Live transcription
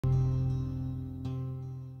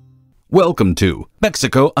Welcome to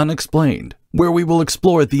Mexico Unexplained, where we will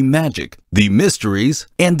explore the magic, the mysteries,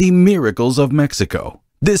 and the miracles of Mexico.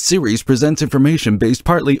 This series presents information based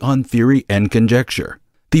partly on theory and conjecture.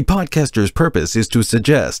 The podcaster's purpose is to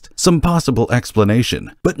suggest some possible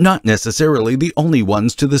explanation, but not necessarily the only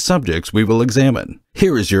ones to the subjects we will examine.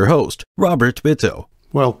 Here is your host, Robert Bitto.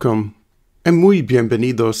 Welcome, and muy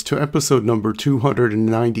bienvenidos to episode number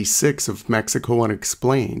 296 of Mexico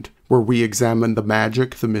Unexplained, where we examine the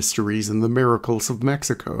magic, the mysteries, and the miracles of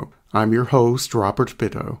Mexico. I'm your host, Robert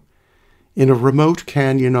Bitto. In a remote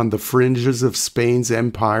canyon on the fringes of Spain's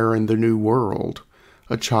empire in the New World,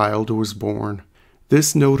 a child was born.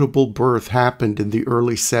 This notable birth happened in the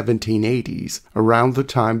early 1780s, around the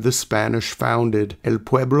time the Spanish founded El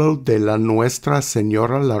Pueblo de la Nuestra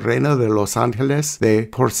Señora la Reina de los Ángeles de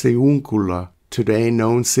Porciúncula, today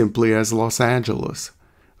known simply as Los Angeles.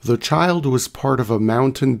 The child was part of a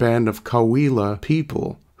mountain band of Cahuilla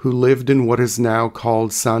people who lived in what is now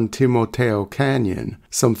called San Timoteo Canyon,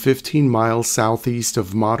 some 15 miles southeast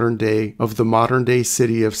of the modern-day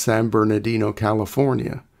city of San Bernardino,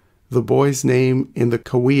 California. The boy's name in the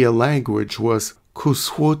Cahuilla language was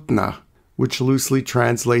Cushuatna, which loosely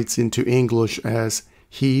translates into English as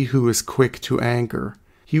 "he who is quick to anger."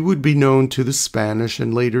 He would be known to the Spanish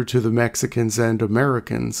and later to the Mexicans and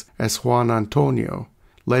Americans as Juan Antonio.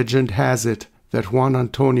 Legend has it that Juan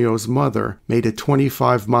Antonio's mother made a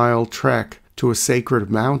 25-mile trek to a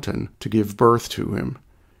sacred mountain to give birth to him.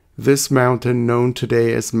 This mountain, known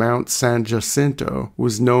today as Mount San Jacinto,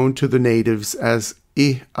 was known to the natives as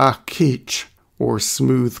Iakich, or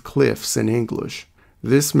smooth cliffs in English.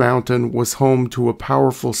 This mountain was home to a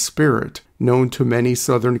powerful spirit known to many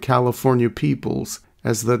Southern California peoples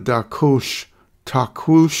as the Dakush,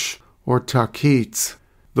 Takush, or Takits.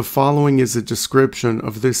 The following is a description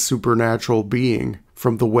of this supernatural being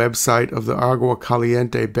from the website of the Agua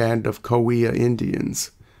Caliente band of Cahuilla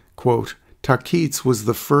Indians. Quote, Takits was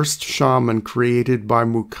the first shaman created by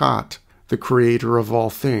Mucat, the creator of all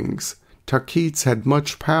things. Takits had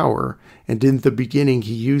much power, and in the beginning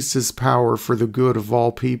he used his power for the good of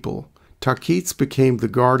all people. Takits became the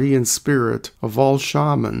guardian spirit of all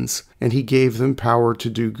shamans, and he gave them power to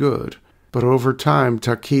do good. But over time,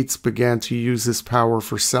 Takits began to use his power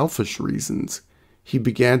for selfish reasons. He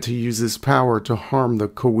began to use his power to harm the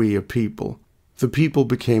Cahuilla people. The people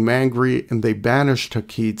became angry, and they banished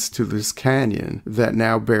Takits to this canyon that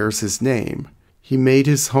now bears his name. He made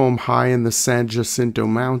his home high in the San Jacinto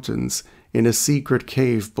Mountains, in a secret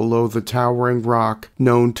cave below the towering rock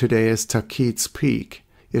known today as Takits Peak.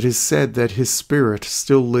 It is said that his spirit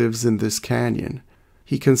still lives in this canyon.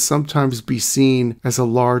 He can sometimes be seen as a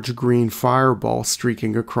large green fireball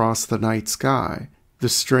streaking across the night sky. The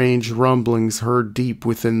strange rumblings heard deep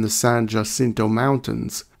within the San Jacinto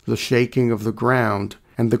Mountains, the shaking of the ground,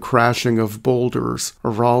 and the crashing of boulders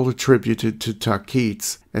are all attributed to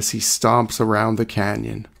Takits as he stomps around the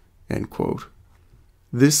canyon. End quote.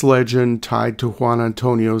 This legend, tied to Juan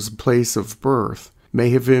Antonio's place of birth, may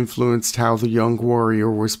have influenced how the young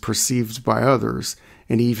warrior was perceived by others,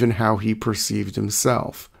 and even how he perceived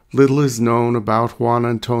himself. Little is known about Juan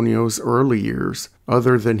Antonio's early years,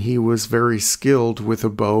 other than he was very skilled with a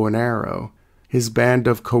bow and arrow. His band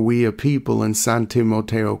of Cahuilla people in San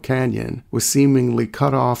Timoteo Canyon was seemingly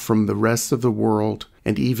cut off from the rest of the world,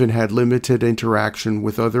 and even had limited interaction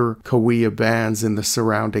with other Cahuilla bands in the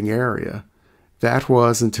surrounding area. That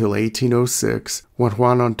was until 1806, when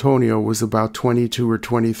Juan Antonio was about 22 or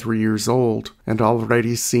 23 years old and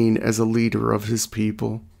already seen as a leader of his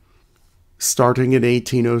people. Starting in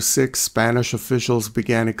 1806, Spanish officials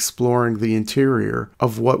began exploring the interior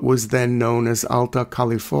of what was then known as Alta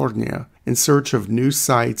California in search of new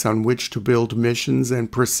sites on which to build missions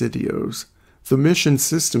and presidios. The mission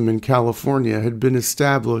system in California had been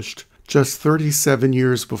established just 37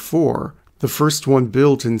 years before. The first one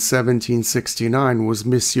built in 1769 was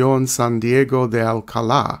Misión San Diego de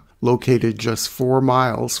Alcalá, located just 4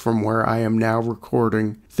 miles from where I am now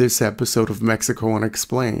recording this episode of Mexico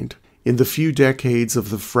Unexplained. In the few decades of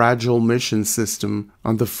the fragile mission system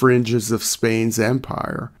on the fringes of Spain's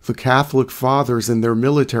empire, the Catholic fathers and their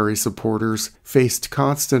military supporters faced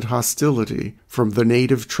constant hostility from the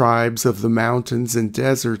native tribes of the mountains and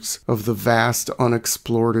deserts of the vast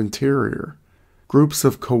unexplored interior. Groups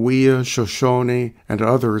of Cahuilla, Shoshone, and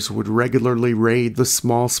others would regularly raid the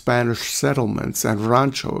small Spanish settlements and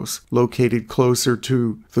ranchos located closer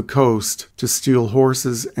to the coast to steal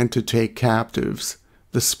horses and to take captives.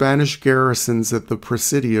 The Spanish garrisons at the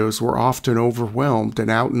presidios were often overwhelmed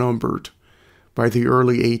and outnumbered, By the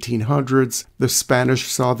early 1800s, the Spanish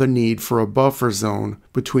saw the need for a buffer zone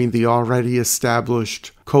between the already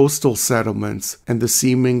established coastal settlements and the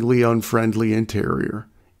seemingly unfriendly interior.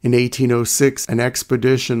 In 1806, an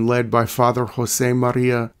expedition led by Father José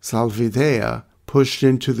María Salvidea pushed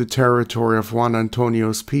into the territory of Juan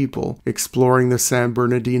Antonio's people, exploring the San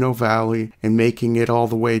Bernardino Valley and making it all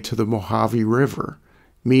the way to the Mojave River.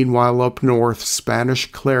 Meanwhile, up north,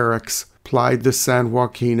 Spanish clerics plied the San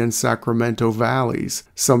Joaquin and Sacramento valleys,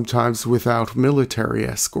 sometimes without military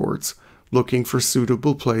escorts, looking for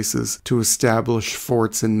suitable places to establish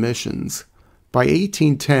forts and missions. By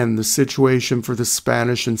 1810, the situation for the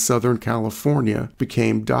Spanish in Southern California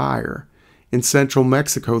became dire. In central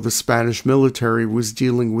Mexico, the Spanish military was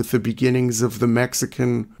dealing with the beginnings of the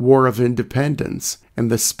Mexican War of Independence,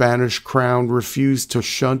 and the Spanish crown refused to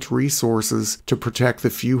shunt resources to protect the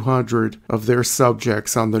few hundred of their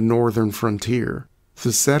subjects on the northern frontier.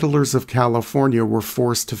 The settlers of California were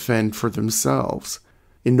forced to fend for themselves.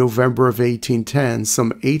 In November of 1810,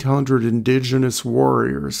 some 800 indigenous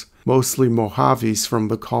warriors, mostly Mojaves from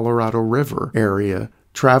the Colorado River area,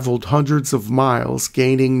 traveled hundreds of miles,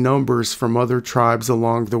 gaining numbers from other tribes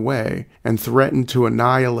along the way, and threatened to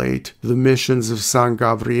annihilate the missions of San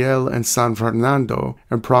Gabriel and San Fernando,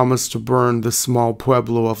 and promised to burn the small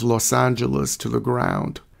pueblo of Los Angeles to the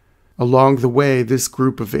ground. Along the way, this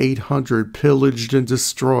group of 800 pillaged and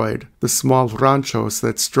destroyed the small ranchos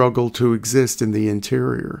that struggled to exist in the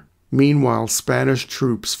interior. Meanwhile, Spanish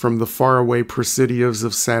troops from the faraway presidios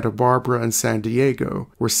of Santa Barbara and San Diego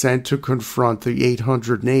were sent to confront the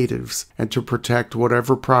 800 natives and to protect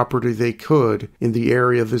whatever property they could in the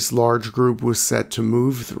area this large group was set to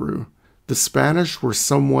move through. The Spanish were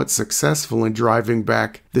somewhat successful in driving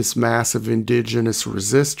back this mass of indigenous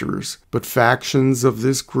resistors, but factions of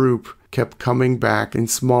this group kept coming back in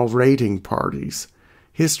small raiding parties.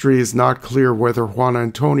 History is not clear whether Juan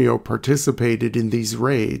Antonio participated in these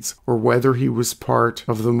raids or whether he was part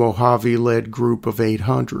of the Mojave-led group of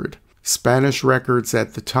 800. Spanish records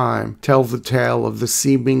at the time tell the tale of the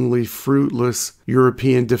seemingly fruitless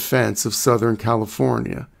European defense of Southern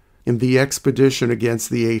California. In the expedition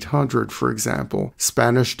against the 800, for example,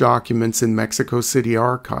 Spanish documents in Mexico City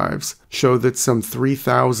archives show that some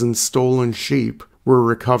 3,000 stolen sheep were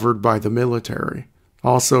recovered by the military.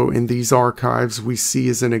 Also, in these archives, we see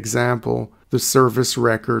as an example the service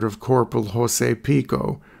record of Corporal José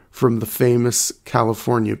Pico from the famous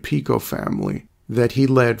California Pico family, that he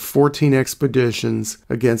led 14 expeditions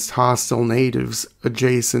against hostile natives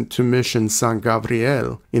adjacent to Mission San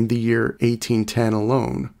Gabriel in the year 1810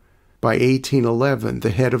 alone. By 1811, the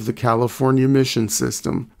head of the California mission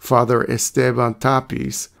system, Father Esteban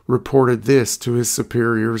Tapis, reported this to his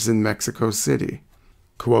superiors in Mexico City.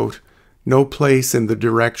 Quote, "No place in the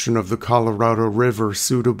direction of the Colorado River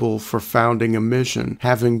suitable for founding a mission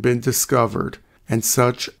having been discovered, and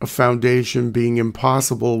such a foundation being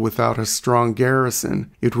impossible without a strong garrison,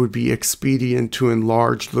 it would be expedient to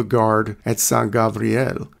enlarge the guard at San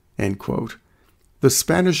Gabriel." End quote. The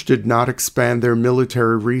Spanish did not expand their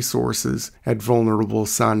military resources at vulnerable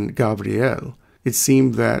San Gabriel. It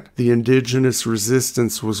seemed that the indigenous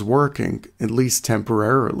resistance was working, at least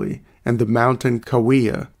temporarily, and the Mountain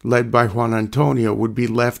Cahuilla, led by Juan Antonio, would be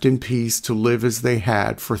left in peace to live as they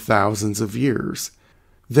had for thousands of years.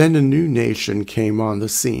 Then a new nation came on the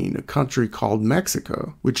scene, a country called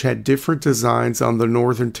Mexico, which had different designs on the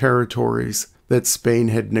northern territories that Spain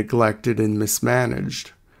had neglected and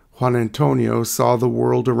mismanaged. Juan Antonio saw the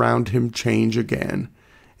world around him change again,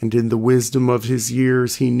 and in the wisdom of his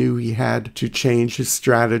years he knew he had to change his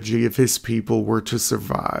strategy if his people were to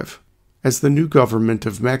survive. As the new government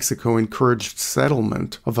of Mexico encouraged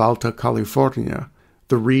settlement of Alta California,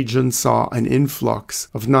 the region saw an influx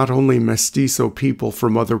of not only mestizo people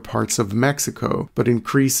from other parts of Mexico, but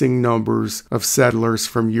increasing numbers of settlers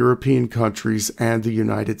from European countries and the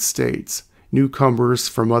United States. Newcomers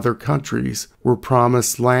from other countries were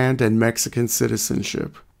promised land and Mexican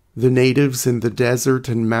citizenship. The natives in the desert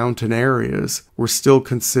and mountain areas were still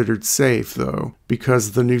considered safe, though,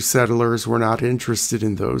 because the new settlers were not interested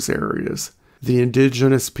in those areas. The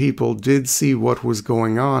indigenous people did see what was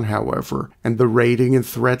going on, however, and the raiding and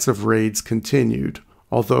threats of raids continued,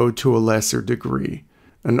 although to a lesser degree.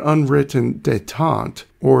 An unwritten détente,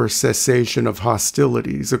 or cessation of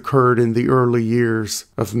hostilities, occurred in the early years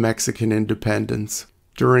of Mexican independence.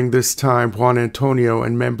 During this time, Juan Antonio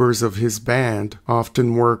and members of his band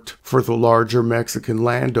often worked for the larger Mexican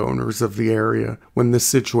landowners of the area when the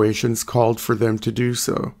situations called for them to do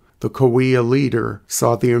so. The Cahuilla leader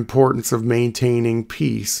saw the importance of maintaining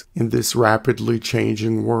peace in this rapidly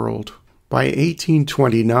changing world. By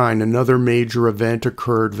 1829, another major event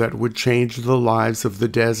occurred that would change the lives of the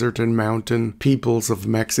desert and mountain peoples of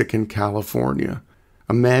Mexican California.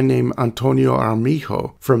 A man named Antonio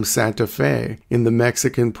Armijo from Santa Fe in the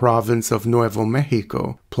Mexican province of Nuevo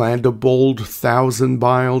Mexico planned a bold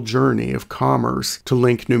 1,000-mile journey of commerce to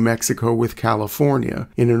link New Mexico with California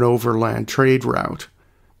in an overland trade route.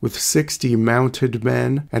 With 60 mounted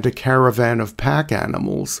men and a caravan of pack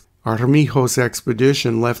animals, Armijo's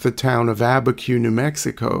expedition left the town of Abiquiu, New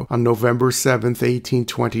Mexico on November 7,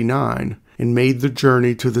 1829, and made the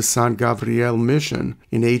journey to the San Gabriel mission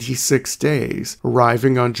in 86 days,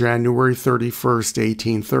 arriving on January 31,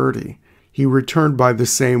 1830. He returned by the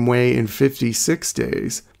same way in 56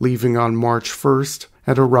 days, leaving on March 1st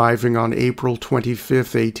and arriving on April 25,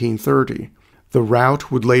 1830. The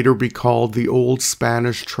route would later be called the Old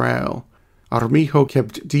Spanish Trail. Armijo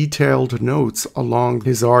kept detailed notes along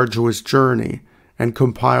his arduous journey and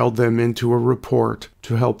compiled them into a report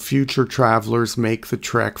to help future travelers make the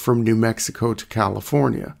trek from New Mexico to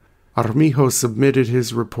California. Armijo submitted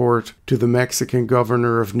his report to the Mexican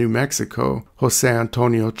governor of New Mexico, José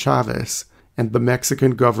Antonio Chávez, and the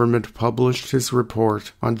Mexican government published his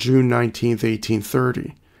report on June 19,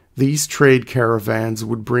 1830. These trade caravans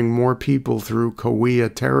would bring more people through Cahuilla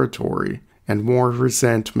territory and more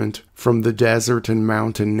resentment from the desert and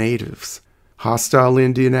mountain natives. Hostile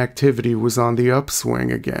Indian activity was on the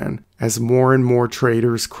upswing again, as more and more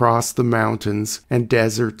traders crossed the mountains and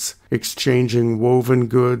deserts, exchanging woven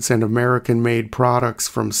goods and American-made products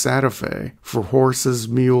from Santa Fe for horses,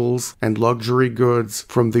 mules, and luxury goods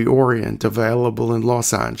from the Orient available in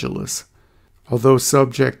Los Angeles. Although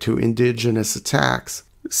subject to indigenous attacks,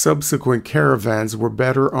 subsequent caravans were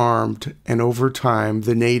better armed, and over time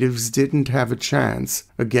the natives didn't have a chance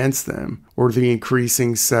against them or the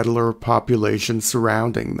increasing settler population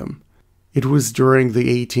surrounding them. It was during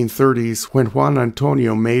the 1830s when Juan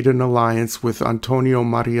Antonio made an alliance with Antonio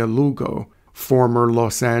Maria Lugo, former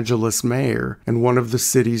Los Angeles mayor and one of the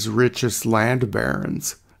city's richest land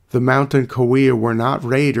barons. The Mountain Cahuilla were not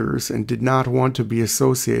raiders and did not want to be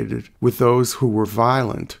associated with those who were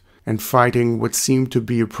violent and fighting what seemed to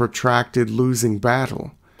be a protracted losing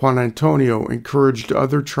battle. Juan Antonio encouraged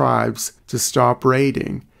other tribes to stop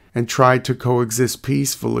raiding and tried to coexist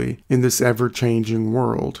peacefully in this ever-changing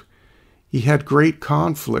world. He had great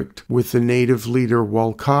conflict with the native leader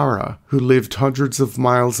Walcara, who lived hundreds of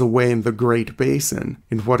miles away in the Great Basin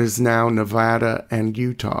in what is now Nevada and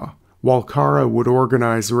Utah. Walcara would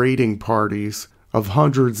organize raiding parties of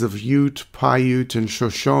hundreds of Ute, Paiute, and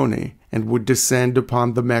Shoshone, and would descend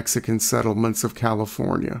upon the Mexican settlements of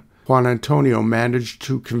California. Juan Antonio managed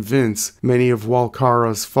to convince many of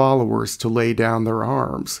Walcara's followers to lay down their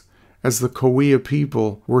arms. As the Cahuilla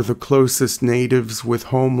people were the closest natives with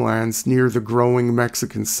homelands near the growing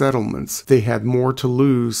Mexican settlements, they had more to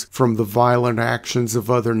lose from the violent actions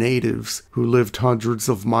of other natives who lived hundreds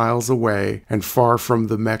of miles away and far from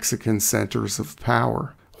the Mexican centers of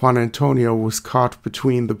power. Juan Antonio was caught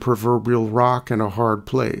between the proverbial rock and a hard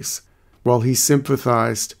place. While he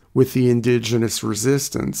sympathized with the indigenous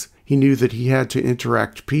resistance, he knew that he had to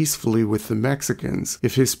interact peacefully with the Mexicans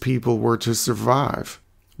if his people were to survive.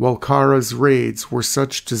 Walcara's raids were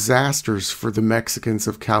such disasters for the Mexicans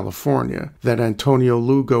of California that Antonio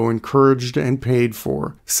Lugo encouraged and paid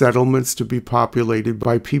for settlements to be populated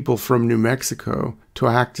by people from New Mexico to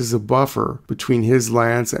act as a buffer between his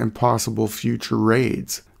lands and possible future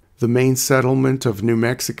raids. The main settlement of New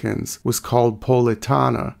Mexicans was called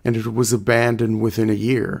Politana, and it was abandoned within a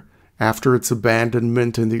year. After its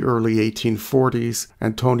abandonment in the early 1840s,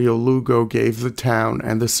 Antonio Lugo gave the town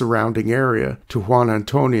and the surrounding area to Juan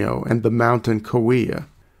Antonio and the Mountain Cahuilla.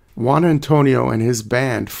 Juan Antonio and his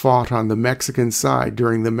band fought on the Mexican side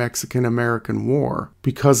during the Mexican-American War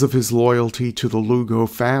because of his loyalty to the Lugo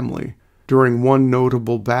family. During one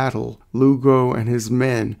notable battle, Lugo and his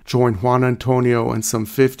men joined Juan Antonio and some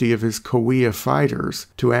 50 of his Cahuilla fighters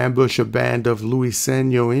to ambush a band of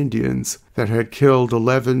Luiseño Indians that had killed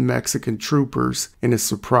 11 Mexican troopers in a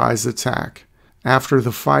surprise attack. After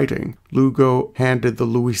the fighting, Lugo handed the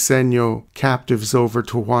Luiseño captives over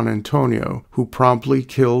to Juan Antonio, who promptly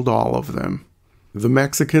killed all of them. The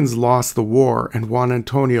Mexicans lost the war, and Juan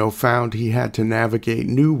Antonio found he had to navigate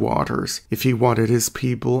new waters if he wanted his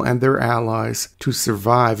people and their allies to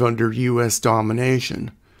survive under U.S.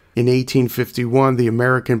 domination. In 1851, the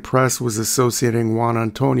American press was associating Juan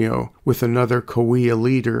Antonio with another Cahuilla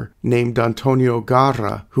leader named Antonio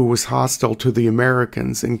Garra, who was hostile to the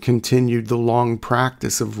Americans and continued the long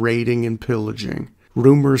practice of raiding and pillaging.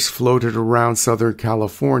 Rumors floated around Southern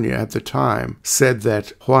California at the time said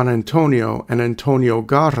that Juan Antonio and Antonio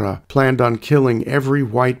Garra planned on killing every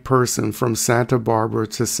white person from Santa Barbara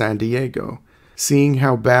to San Diego. Seeing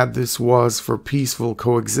how bad this was for peaceful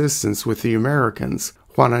coexistence with the Americans,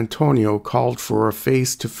 Juan Antonio called for a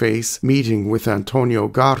face-to-face meeting with Antonio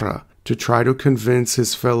Garra to try to convince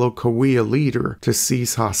his fellow Cahuilla leader to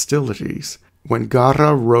cease hostilities. When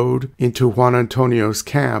Garra rode into Juan Antonio's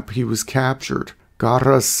camp, he was captured.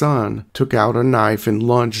 Garra's son took out a knife and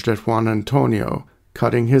lunged at Juan Antonio,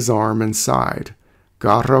 cutting his arm and side.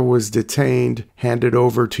 Garra was detained, handed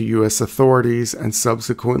over to U.S. authorities, and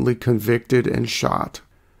subsequently convicted and shot.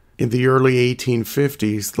 In the early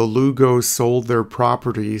 1850s, the Lugos sold their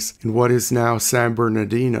properties in what is now San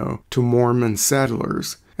Bernardino to Mormon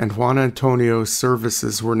settlers, and Juan Antonio's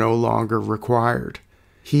services were no longer required.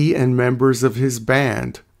 He and members of his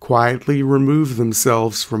band quietly removed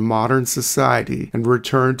themselves from modern society and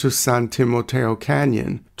returned to San Timoteo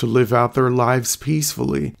Canyon to live out their lives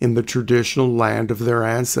peacefully in the traditional land of their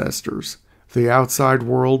ancestors. The outside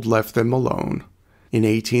world left them alone. In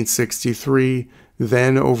 1863,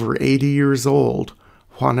 then over 80 years old,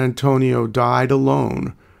 Juan Antonio died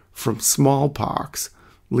alone from smallpox,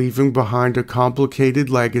 leaving behind a complicated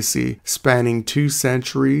legacy spanning 2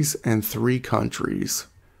 centuries and 3 countries.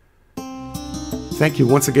 Thank you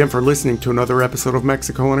once again for listening to another episode of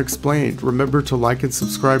Mexico Unexplained. Remember to like and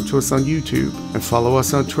subscribe to us on YouTube and follow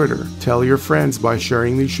us on Twitter. Tell your friends by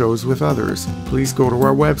sharing these shows with others. Please go to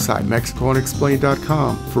our website,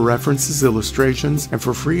 MexicoUnexplained.com, for references, illustrations, and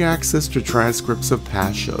for free access to transcripts of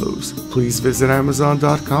past shows. Please visit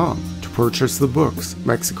Amazon.com to purchase the books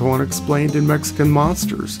Mexico Unexplained and Mexican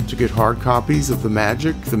Monsters to get hard copies of the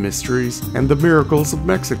magic, the mysteries, and the miracles of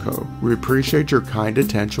Mexico. We appreciate your kind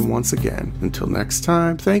attention once again. Until next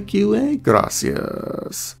time, thank you and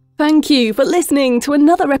gracias. Thank you for listening to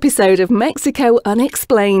another episode of Mexico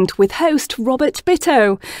Unexplained with host Robert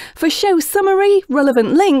Bitto. For show summary,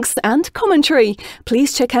 relevant links and commentary,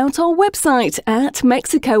 please check out our website at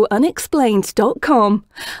mexicounexplained.com.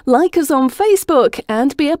 Like us on Facebook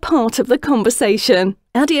and be a part of the conversation.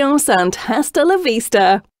 Adios and hasta la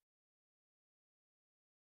vista.